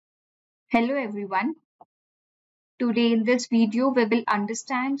Hello everyone. Today in this video we will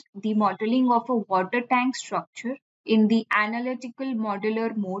understand the modeling of a water tank structure in the analytical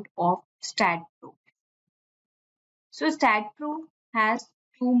modular mode of STAAD Pro. So STAAD Pro has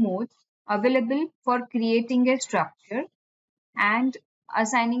two modes available for creating a structure and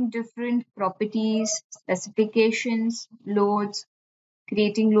assigning different properties, specifications, loads,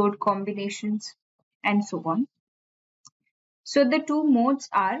 creating load combinations and so on. So the two modes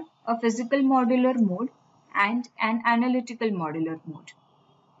are a physical modular mode and an analytical modular mode.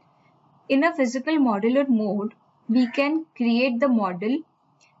 In a physical modular mode, we can create the model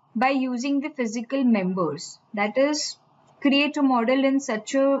by using the physical members. That is, create a model in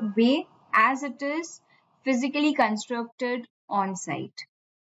such a way as it is physically constructed on site.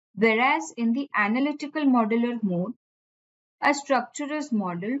 Whereas in the analytical modular mode, a structure is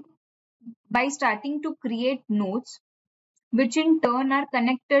modeled by starting to create nodes which in turn are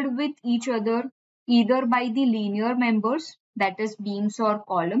connected with each other either by the linear members, that is beams or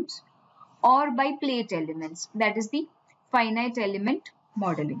columns, or by plate elements, that is the finite element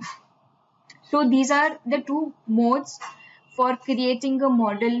modeling. So these are the two modes for creating a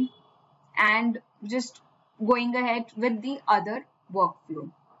model and just going ahead with the other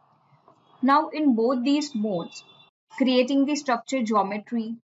workflow. Now in both these modes, creating the structure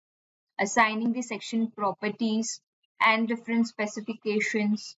geometry, assigning the section properties and different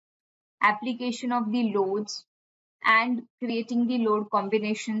specifications, application of the loads, and creating the load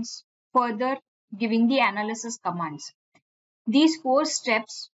combinations, further giving the analysis commands. These four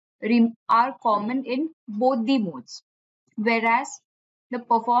steps are common in both the modes, whereas the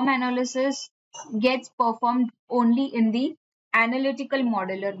perform analysis gets performed only in the analytical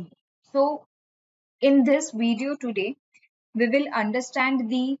modular mode. So in this video today, we will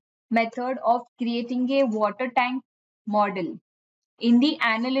understand the method of creating a water tank model in the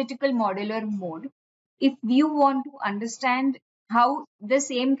analytical modular mode. If you want to understand how the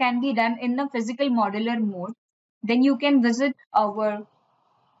same can be done in the physical modular mode, then you can visit our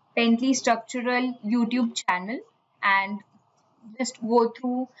Bentley Structural YouTube channel and just go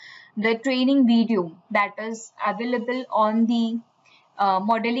through the training video that is available on the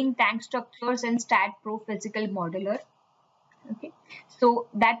modeling tank structures and STAAD Pro physical modeler. Okay, so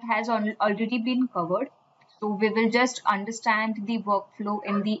that has already been covered. So we will just understand the workflow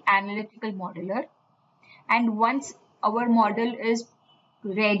in the analytical modeler. And once our model is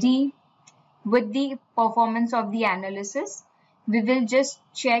ready with the performance of the analysis, we will just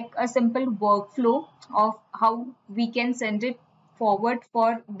check a simple workflow of how we can send it forward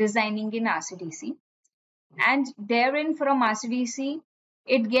for designing in RCDC. And therein from RCDC,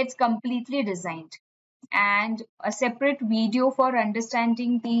 it gets completely designed. And a separate video for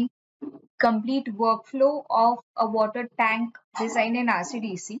understanding the complete workflow of a water tank design in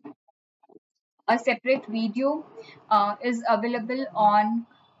RCDC. A separate video is available on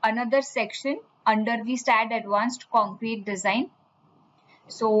another section under the STAAD Advanced Concrete Design.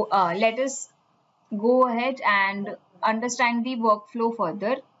 So let us go ahead and understand the workflow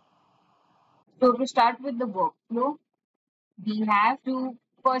further. So to start with the workflow, we have to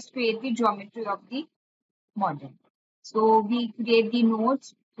first create the geometry of the model. So we create the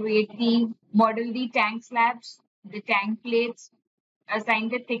nodes, model the tank slabs, the tank plates, assign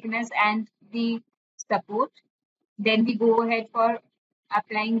the thickness and the support. Then we go ahead for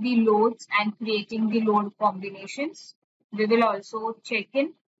applying the loads and creating the load combinations. We will also check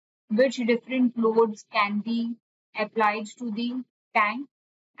in which different loads can be applied to the tank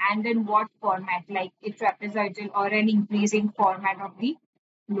and in what format, like a trapezoidal or an increasing format of the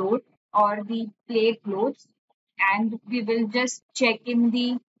load or the plate loads. And we will just check in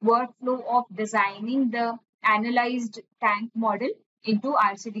the workflow of designing the analyzed tank model into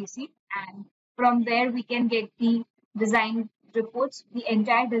RCDC, and from there we can get the design reports, the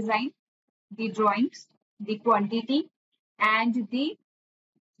entire design, the drawings, the quantity, and the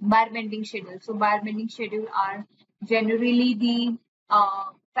bar bending schedule. So bar bending schedule are generally the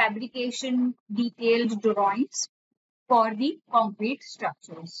fabrication detailed drawings for the concrete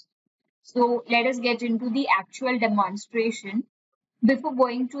structures. So let us get into the actual demonstration. Before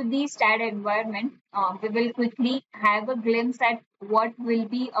going to the STAAD environment, we will quickly have a glimpse at what will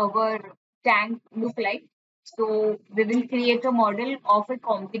be our tank look like. So we will create a model of a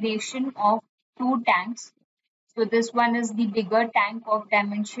combination of two tanks. So this one is the bigger tank of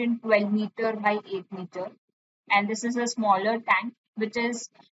dimension 12 meter by 8 meter. And this is a smaller tank which is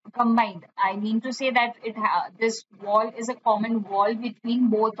combined. I mean to say that this wall is a common wall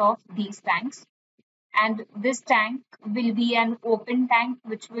between both of these tanks. And this tank will be an open tank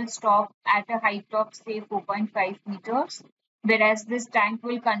which will stop at a height of say 4.5 meters. whereas this tank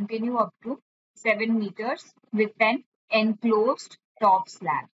will continue up to 7 meters with an enclosed top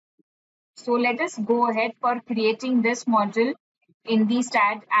slab. So let us go ahead for creating this model in the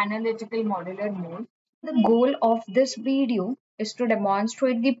STAAD analytical modular mode. The goal of this video is to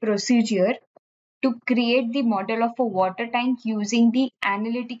demonstrate the procedure to create the model of a water tank using the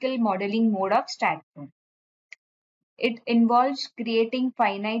analytical modeling mode of STAAD. It involves creating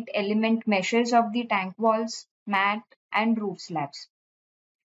finite element meshes of the tank walls, mat, and roof slabs.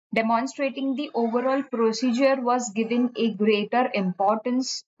 Demonstrating the overall procedure was given a greater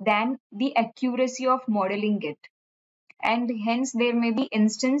importance than the accuracy of modeling it. And hence there may be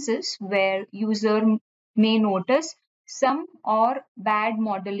instances where user may notice some or bad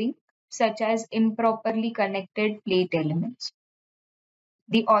modeling, such as improperly connected plate elements.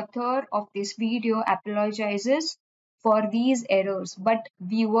 The author of this video apologizes for these errors, but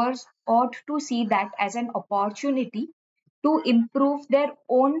viewers ought to see that as an opportunity to improve their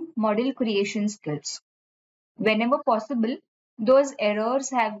own model creation skills. Whenever possible, those errors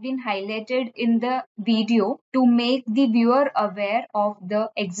have been highlighted in the video to make the viewer aware of the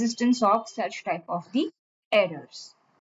existence of such type of the errors.